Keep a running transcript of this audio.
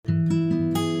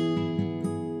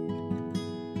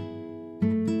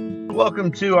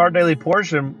Welcome to Our Daily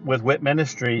Portion with WIT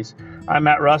Ministries. I'm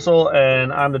Matt Russell,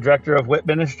 and I'm the director of WIT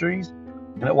Ministries.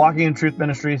 And at Walking in Truth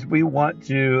Ministries, we want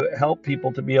to help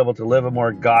people to be able to live a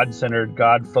more God-centered,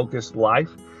 God-focused life,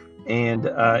 and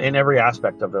in every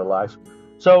aspect of their life.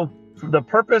 So the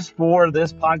purpose for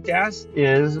this podcast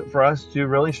is for us to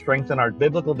really strengthen our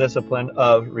biblical discipline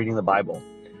of reading the Bible.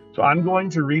 So I'm going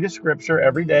to read a scripture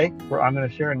every day where I'm going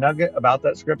to share a nugget about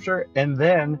that scripture, and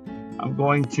then I'm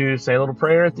going to say a little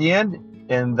prayer at the end,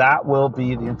 and that will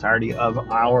be the entirety of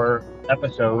our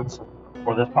episodes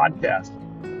for this podcast.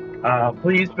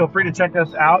 Please feel free to check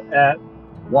us out at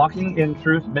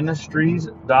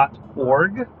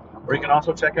walkingintruthministries.org, or you can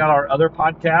also check out our other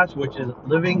podcast, which is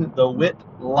Living the WIT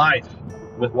Life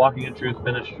with Walking in Truth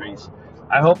Ministries.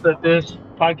 I hope that this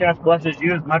podcast blesses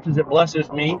you as much as it blesses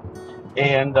me.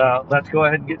 And let's go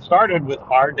ahead and get started with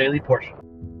our daily portion.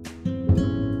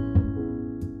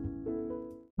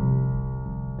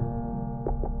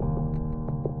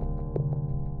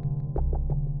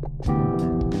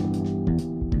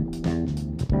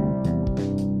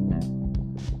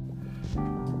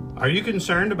 Are you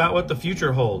concerned about what the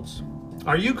future holds?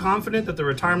 Are you confident that the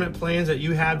retirement plans that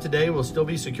you have today will still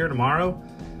be secure tomorrow?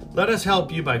 Let us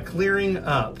help you by clearing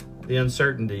up the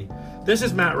uncertainty. This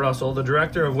is Matt Russell, the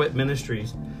director of WIT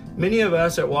Ministries. Many of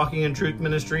us at Walking in Truth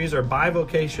Ministries are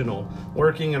bivocational,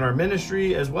 working in our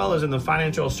ministry as well as in the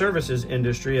financial services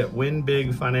industry at Win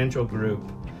Big Financial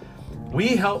Group. We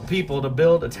help people to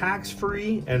build a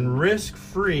tax-free and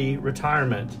risk-free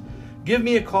retirement. Give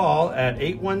me a call at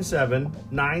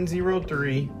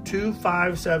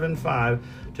 817-903-2575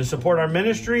 to support our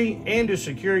ministry and to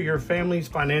secure your family's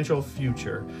financial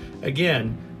future.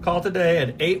 Again, call today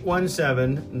at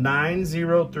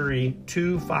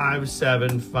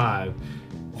 817-903-2575.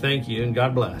 Thank you and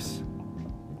God bless.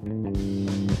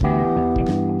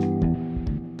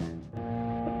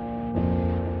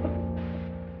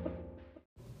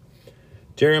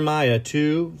 Jeremiah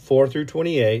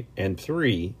 2:4-28 and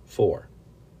 3:4.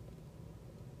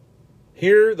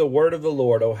 Hear the word of the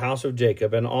Lord, O house of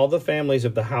Jacob, and all the families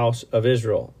of the house of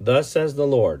Israel. Thus says the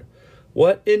Lord,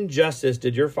 what injustice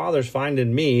did your fathers find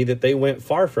in me, that they went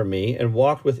far from me and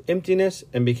walked with emptiness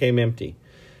and became empty?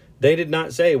 They did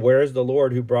not say, where is the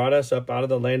Lord who brought us up out of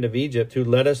the land of Egypt, who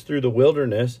led us through the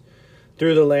wilderness,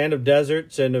 through the land of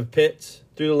deserts and of pits,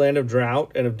 through the land of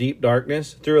drought and of deep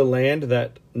darkness, through a land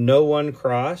that no one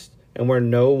crossed and where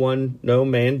no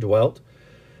man dwelt?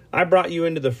 I brought you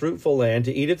into the fruitful land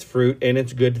to eat its fruit and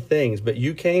its good things, but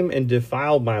you came and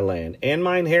defiled my land and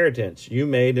my inheritance. You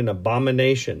made an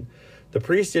abomination. The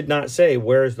priests did not say,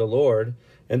 where is the Lord?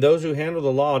 And those who handle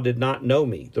the law did not know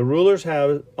me. The rulers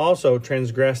have also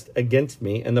transgressed against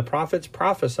me, and the prophets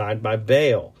prophesied by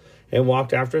Baal and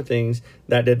walked after things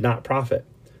that did not profit.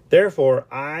 Therefore,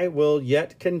 I will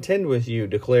yet contend with you,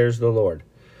 declares the Lord.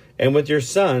 And with your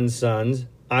sons,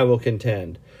 I will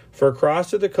contend. For cross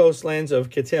to the coastlands of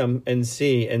Kittim and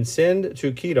see, and send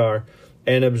to Kedar,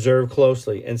 and observe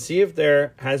closely, and see if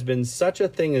there has been such a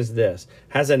thing as this.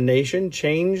 Has a nation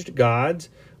changed gods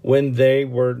when they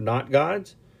were not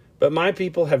gods? But my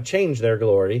people have changed their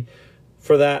glory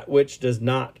for that which does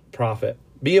not profit.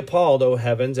 Be appalled, O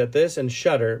heavens, at this, and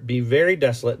shudder. Be very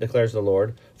desolate, declares the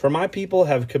Lord. For my people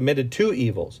have committed two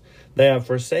evils. They have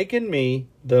forsaken me,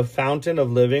 the fountain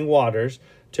of living waters,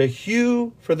 to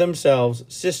hew for themselves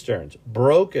cisterns,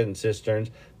 broken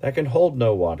cisterns that can hold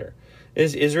no water.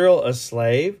 Is Israel a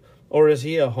slave, or is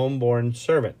he a homeborn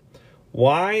servant?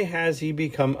 Why has he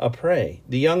become a prey?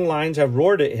 The young lions have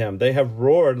roared at him. They have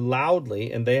roared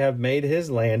loudly, and they have made his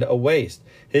land a waste.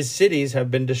 His cities have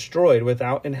been destroyed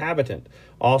without inhabitant.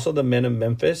 Also the men of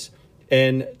Memphis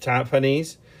and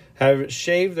Tahpanhes have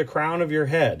shaved the crown of your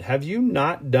head. Have you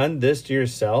not done this to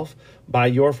yourself by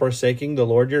your forsaking the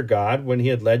Lord your God when he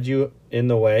had led you in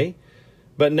the way?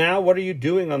 But now what are you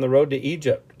doing on the road to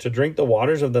Egypt, to drink the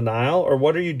waters of the Nile? Or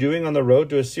what are you doing on the road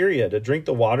to Assyria, to drink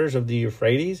the waters of the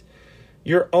Euphrates?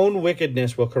 Your own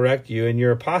wickedness will correct you, and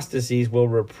your apostasies will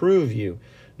reprove you.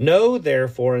 Know,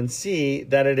 therefore, and see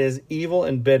that it is evil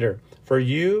and bitter for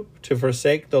you to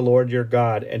forsake the Lord your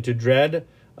God, and to dread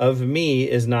of me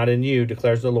is not in you,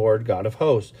 declares the Lord God of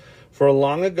hosts. For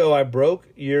long ago I broke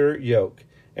your yoke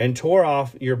and tore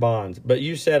off your bonds. But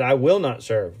you said, I will not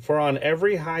serve. For on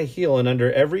every high hill and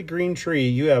under every green tree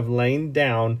you have lain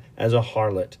down as a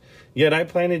harlot. Yet I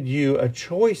planted you a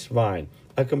choice vine,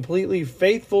 a completely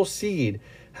faithful seed.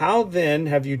 How then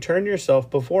have you turned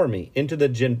yourself before me into the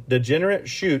degenerate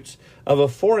shoots of a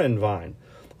foreign vine?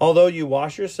 Although you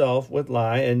wash yourself with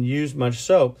lye and use much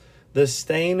soap, the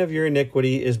stain of your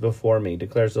iniquity is before me,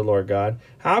 declares the Lord God.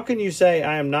 How can you say,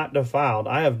 I am not defiled?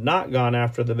 I have not gone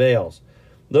after the Baals.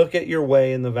 Look at your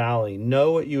way in the valley.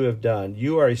 Know what you have done.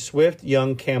 You are a swift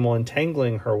young camel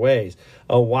entangling her ways,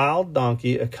 a wild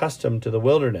donkey accustomed to the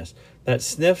wilderness, that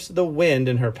sniffs the wind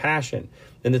in her passion.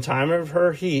 In the time of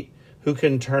her heat, who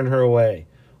can turn her away?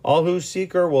 All who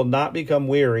seek her will not become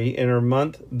weary. In her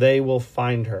month they will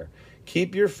find her.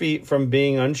 Keep your feet from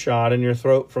being unshod and your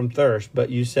throat from thirst. But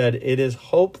you said, it is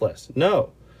hopeless.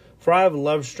 No, for I have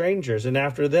loved strangers, and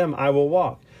after them I will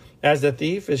walk. As the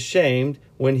thief is shamed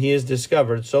when he is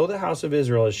discovered, so the house of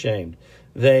Israel is shamed.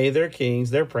 They, their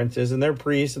kings, their princes, and their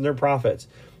priests, and their prophets,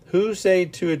 who say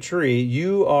to a tree,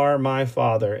 you are my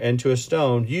father, and to a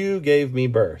stone, you gave me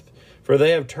birth. For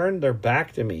they have turned their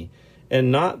back to me,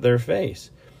 and not their face.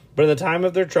 But in the time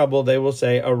of their trouble they will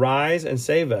say, arise and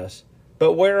save us.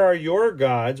 But where are your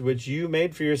gods which you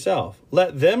made for yourself?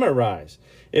 Let them arise,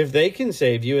 if they can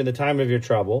save you in the time of your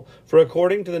trouble. For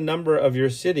according to the number of your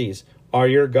cities are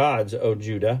your gods, O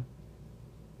Judah.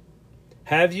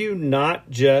 Have you not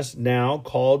just now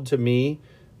called to me,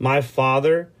 my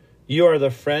father? You are the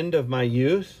friend of my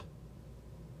youth.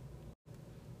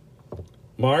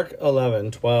 Mark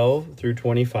 11:12 through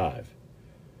 25.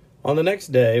 On the next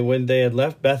day, when they had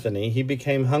left Bethany, he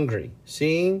became hungry.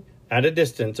 Seeing at a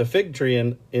distance a fig tree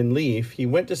in leaf, he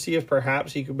went to see if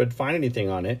perhaps he could find anything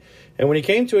on it. And when he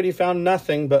came to it, he found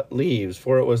nothing but leaves,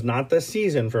 for it was not the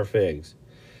season for figs.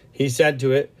 He said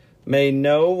to it, may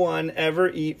no one ever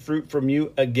eat fruit from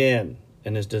you again.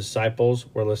 And his disciples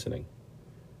were listening.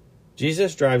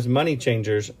 Jesus drives money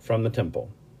changers from the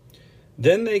temple.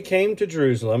 Then they came to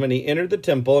Jerusalem, and he entered the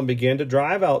temple and began to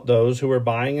drive out those who were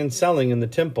buying and selling in the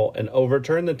temple, and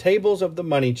overturned the tables of the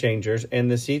money changers and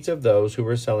the seats of those who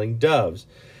were selling doves.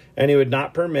 And he would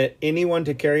not permit anyone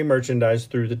to carry merchandise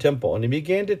through the temple. And he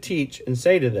began to teach and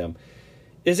say to them,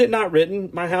 is it not written,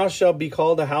 my house shall be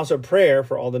called a house of prayer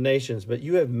for all the nations, but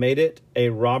you have made it a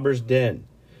robber's den?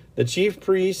 The chief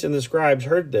priests and the scribes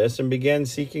heard this and began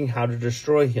seeking how to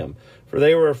destroy him, for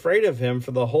they were afraid of him,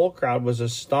 for the whole crowd was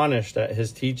astonished at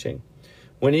his teaching.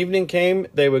 When evening came,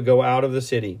 they would go out of the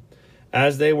city.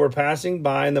 As they were passing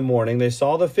by in the morning, they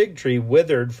saw the fig tree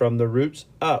withered from the roots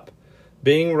up.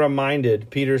 Being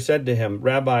reminded, Peter said to him,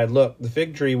 Rabbi, look, the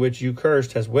fig tree which you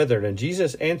cursed has withered. And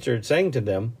Jesus answered, saying to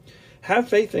them, have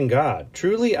faith in God.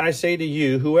 Truly I say to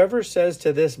you, whoever says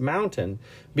to this mountain,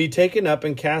 be taken up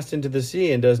and cast into the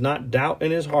sea, and does not doubt in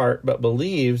his heart, but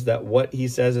believes that what he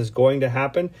says is going to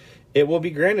happen, it will be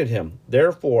granted him.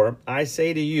 Therefore, I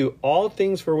say to you, all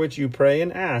things for which you pray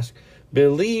and ask,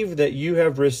 believe that you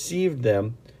have received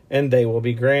them, and they will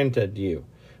be granted you.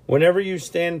 Whenever you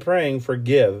stand praying,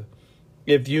 forgive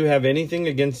if you have anything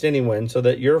against anyone, so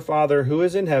that your Father who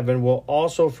is in heaven will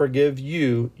also forgive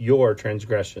you your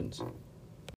transgressions.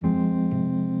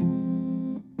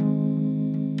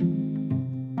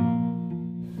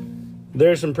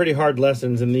 There's some pretty hard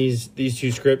lessons in these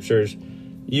two scriptures.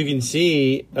 You can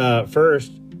see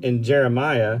first in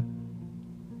Jeremiah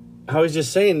how he's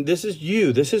just saying, this is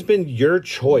you. This has been your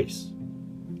choice.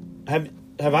 Have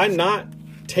I not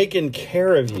taken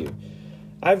care of you?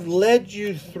 I've led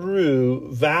you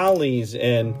through valleys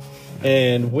and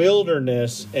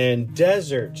wilderness and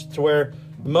deserts to where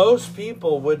most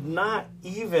people would not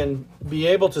even be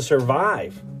able to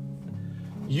survive.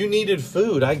 You needed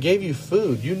food. I gave you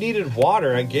food. You needed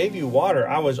water. I gave you water.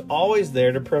 I was always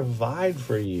there to provide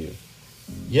for you.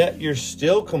 Yet you're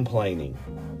still complaining.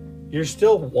 You're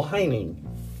still whining.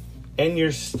 And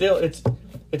you're still,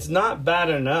 it's not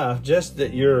bad enough just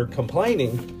that you're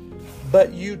complaining.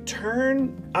 But you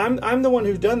turn, I'm the one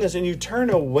who's done this, and you turn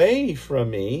away from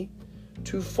me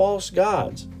to false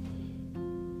gods.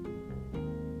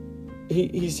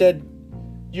 He said,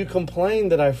 you complain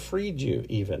that I freed you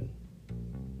even.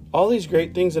 All these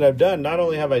great things that I've done, not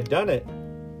only have I done it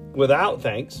without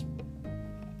thanks,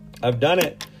 I've done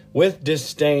it with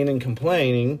disdain and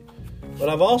complaining, but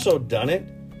I've also done it,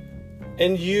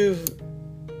 and you've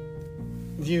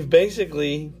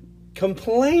basically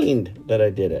complained that I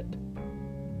did it.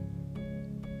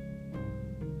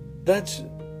 That's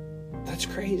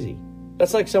crazy.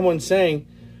 That's like someone saying,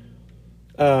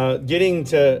 getting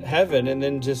to heaven and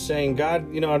then just saying,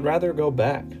 God, I'd rather go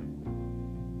back.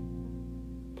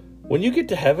 When you get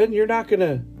to heaven, you're not going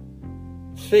to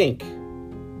think,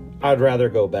 I'd rather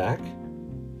go back,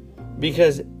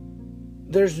 because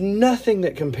there's nothing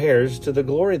that compares to the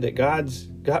glory that God's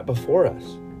got before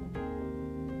us.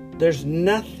 There's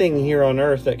nothing here on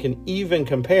earth that can even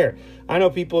compare. I know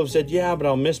people have said, yeah, but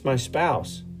I'll miss my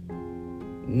spouse.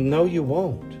 No, you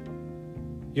won't.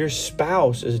 Your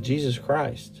spouse is Jesus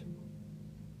Christ.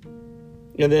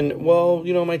 And then,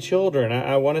 my children,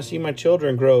 I want to see my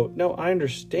children grow. No, I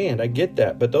understand. I get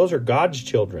that. But those are God's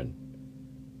children.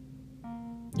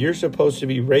 You're supposed to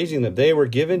be raising them. They were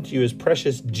given to you as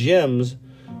precious gems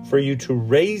for you to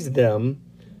raise them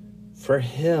for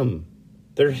him.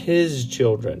 They're his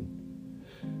children.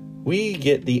 We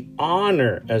get the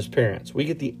honor as parents. We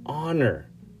get the honor,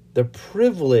 the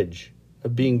privilege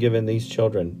of being given these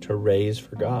children to raise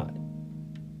for God.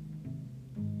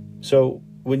 So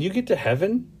when you get to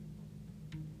heaven,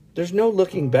 there's no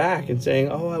looking back and saying,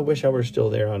 oh, I wish I were still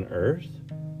there on earth.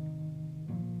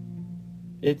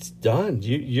 It's done.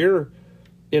 You're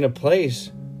in a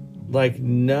place like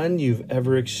none you've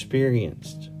ever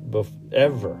experienced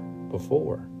ever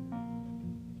before.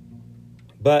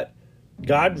 But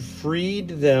God freed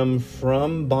them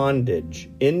from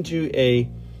bondage into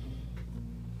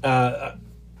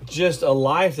just a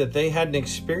life that they hadn't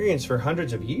experienced for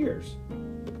hundreds of years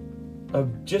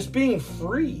of just being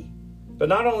free. But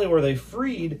not only were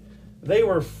they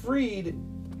were freed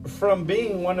from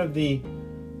being one of the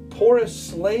poorest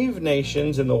slave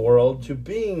nations in the world to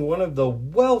being one of the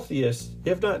wealthiest,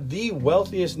 if not the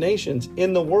wealthiest nations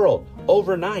in the world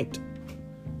overnight.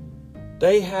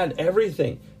 They had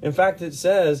everything. In fact, it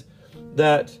says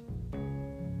that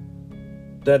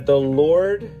the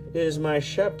Lord is my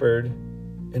shepherd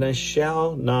and I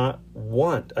shall not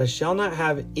want. I shall not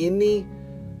have any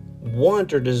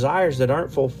want or desires that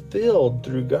aren't fulfilled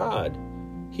through God.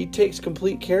 He takes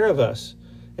complete care of us.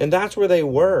 And that's where they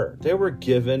were. They were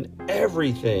given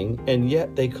everything, and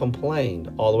yet they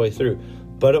complained all the way through.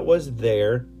 But it was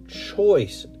their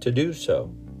choice to do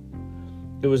so.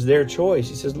 It was their choice.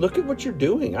 He says, look at what you're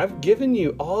doing. I've given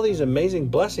you all these amazing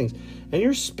blessings, and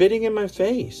you're spitting in my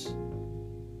face.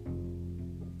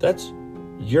 That's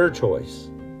your choice.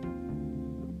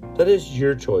 That is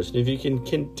your choice. And if you can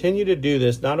continue to do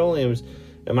this, not only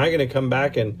am I going to come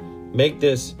back and make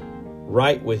this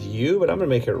right with you, but I'm going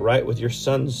to make it right with your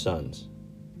son's sons.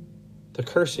 The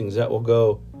cursings that will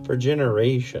go for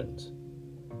generations.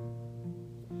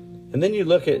 And then you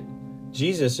look at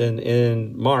Jesus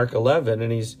in Mark 11, and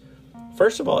he's,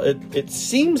 first of all, it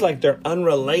seems like they're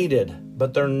unrelated,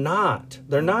 but they're not.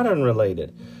 They're not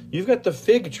unrelated. You've got the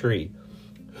fig tree.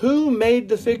 Who made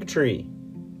the fig tree?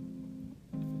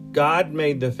 God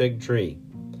made the fig tree.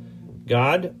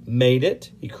 God made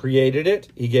it. He created it.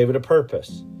 He gave it a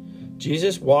purpose.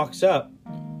 Jesus walks up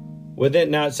with it.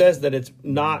 Now it says that it's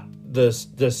not the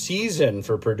season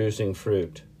for producing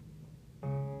fruit.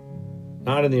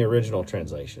 Not in the original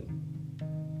translation.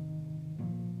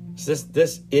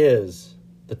 This is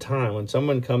the time when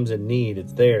someone comes in need.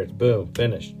 It's there. It's boom,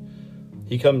 finished.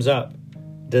 He comes up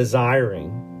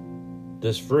desiring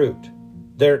this fruit.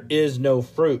 There is no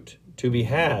fruit to be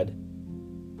had.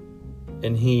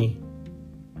 And he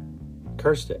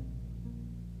cursed it.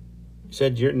 He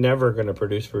said, you're never going to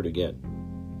produce fruit again.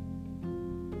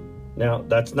 Now,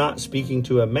 that's not speaking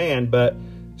to a man, but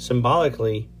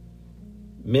symbolically,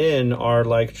 men are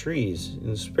like trees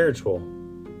in spiritual.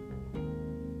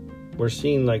 We're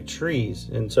seen like trees.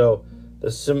 And so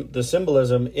the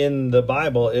symbolism in the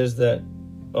Bible is that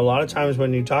a lot of times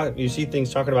when you see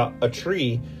things talking about a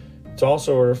tree, it's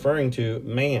also referring to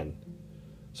man.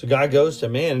 So God goes to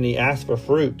man and he asks for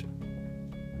fruit.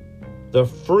 The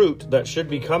fruit that should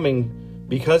be coming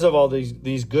because of all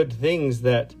these good things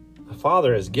that the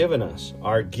Father has given us,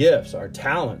 our gifts, our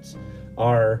talents,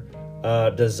 our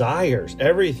desires,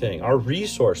 everything, our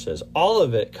resources, all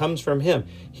of it comes from him.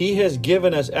 He has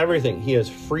given us everything. He has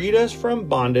freed us from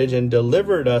bondage and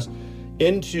delivered us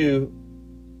into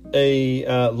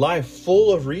a life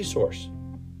full of resource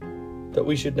that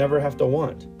we should never have to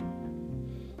want.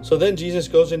 So then Jesus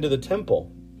goes into the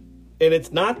temple, and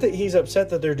it's not that he's upset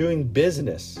that they're doing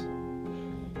business.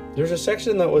 There's a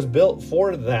section that was built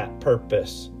for that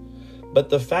purpose. But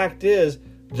the fact is,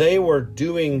 they were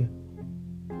doing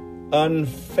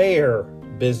unfair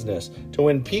business. To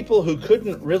when people who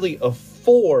couldn't really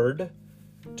afford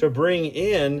to bring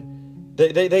in,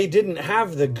 they didn't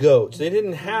have the goats. They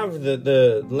didn't have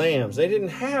the lambs. They didn't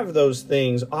have those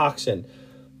things, oxen.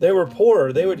 They were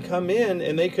poor. They would come in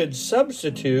and they could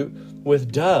substitute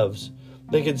with doves.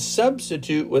 They could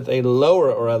substitute with a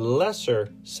lower or a lesser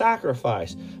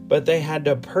sacrifice, but they had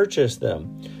to purchase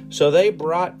them. So they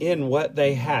brought in what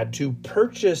they had to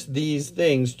purchase these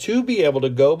things to be able to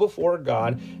go before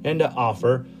God and to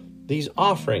offer these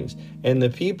offerings. And the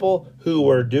people who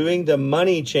were doing the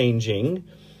money changing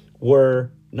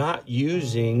were not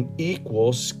using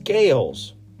equal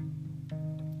scales,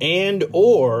 and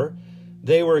or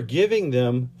they were giving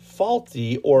them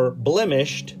faulty or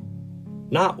blemished,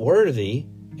 not worthy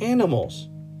animals.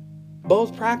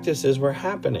 Both practices were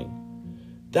happening.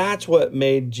 That's what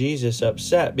made Jesus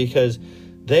upset, because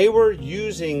They were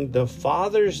using the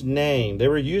Father's name. They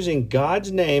were using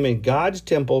God's name and God's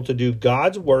temple to do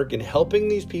God's work and helping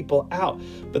these people out.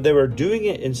 But they were doing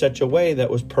it in such a way that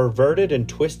was perverted and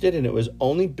twisted, and it was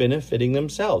only benefiting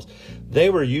themselves. They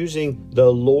were using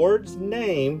the Lord's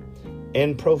name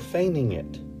and profaning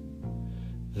it.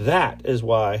 That is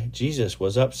why Jesus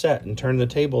was upset and turned the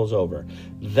tables over.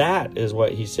 That is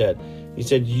what he said. He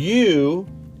said, you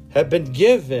have been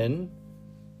given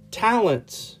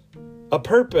talents, a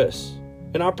purpose,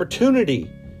 an opportunity,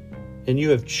 and you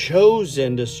have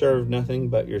chosen to serve nothing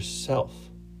but yourself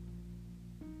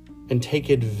and take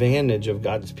advantage of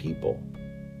God's people.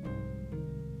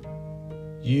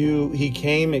 He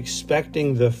came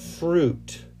expecting the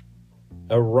fruit,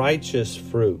 a righteous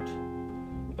fruit,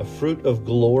 a fruit of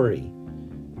glory,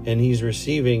 and he's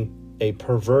receiving a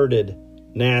perverted,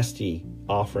 nasty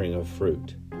offering of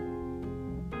fruit.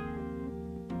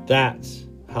 That's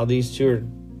how these two are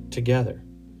together.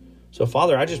 So,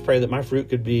 Father, I just pray that my fruit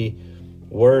could be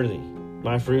worthy.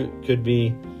 My fruit could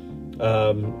be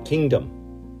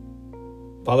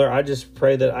kingdom. Father, I just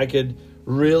pray that I could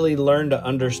really learn to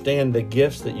understand the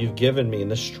gifts that you've given me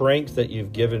and the strength that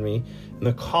you've given me and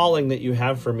the calling that you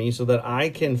have for me so that I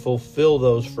can fulfill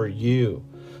those for you.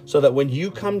 So that when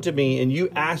you come to me and you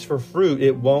ask for fruit,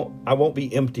 I won't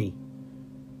be empty.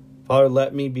 Father,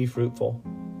 let me be fruitful.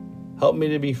 Help me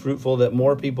to be fruitful that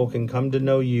more people can come to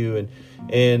know you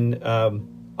and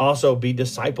also be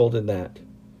discipled in that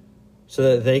so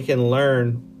that they can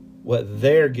learn what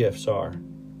their gifts are.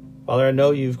 Father, I know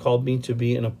you've called me to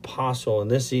be an apostle. In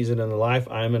this season in life,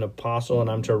 I am an apostle, and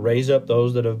I'm to raise up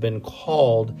those that have been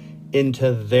called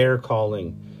into their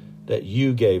calling that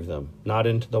you gave them, not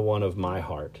into the one of my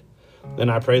heart. And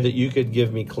I pray that you could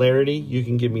give me clarity, you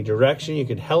can give me direction, you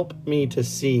could help me to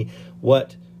see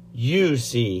what you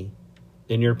see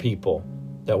in your people,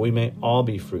 that we may all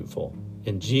be fruitful.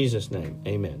 In Jesus' name,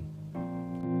 amen.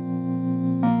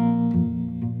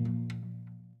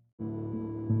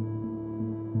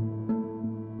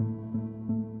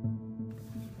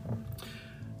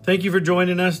 Thank you for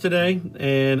joining us today,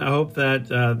 and I hope that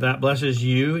that blesses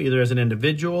you either as an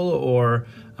individual or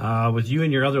with you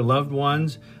and your other loved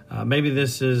ones. Maybe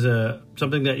this is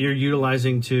something that you're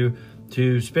utilizing to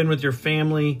spend with your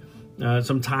family,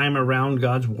 some time around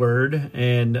God's Word,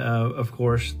 and of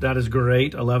course, that is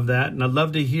great. I love that, and I'd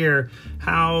love to hear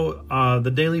how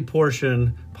the Daily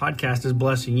Portion podcast is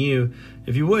blessing you.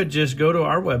 If you would, just go to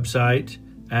our website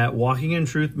at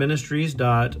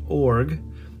walkingintruthministries.org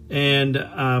and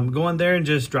go on there and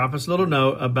just drop us a little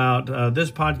note about this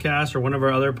podcast or one of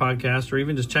our other podcasts, or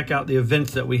even just check out the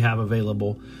events that we have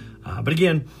available. But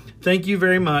again, thank you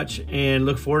very much, and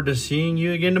look forward to seeing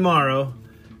you again tomorrow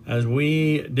as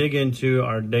we dig into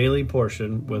our daily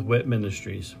portion with WIT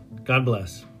Ministries. God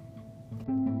bless.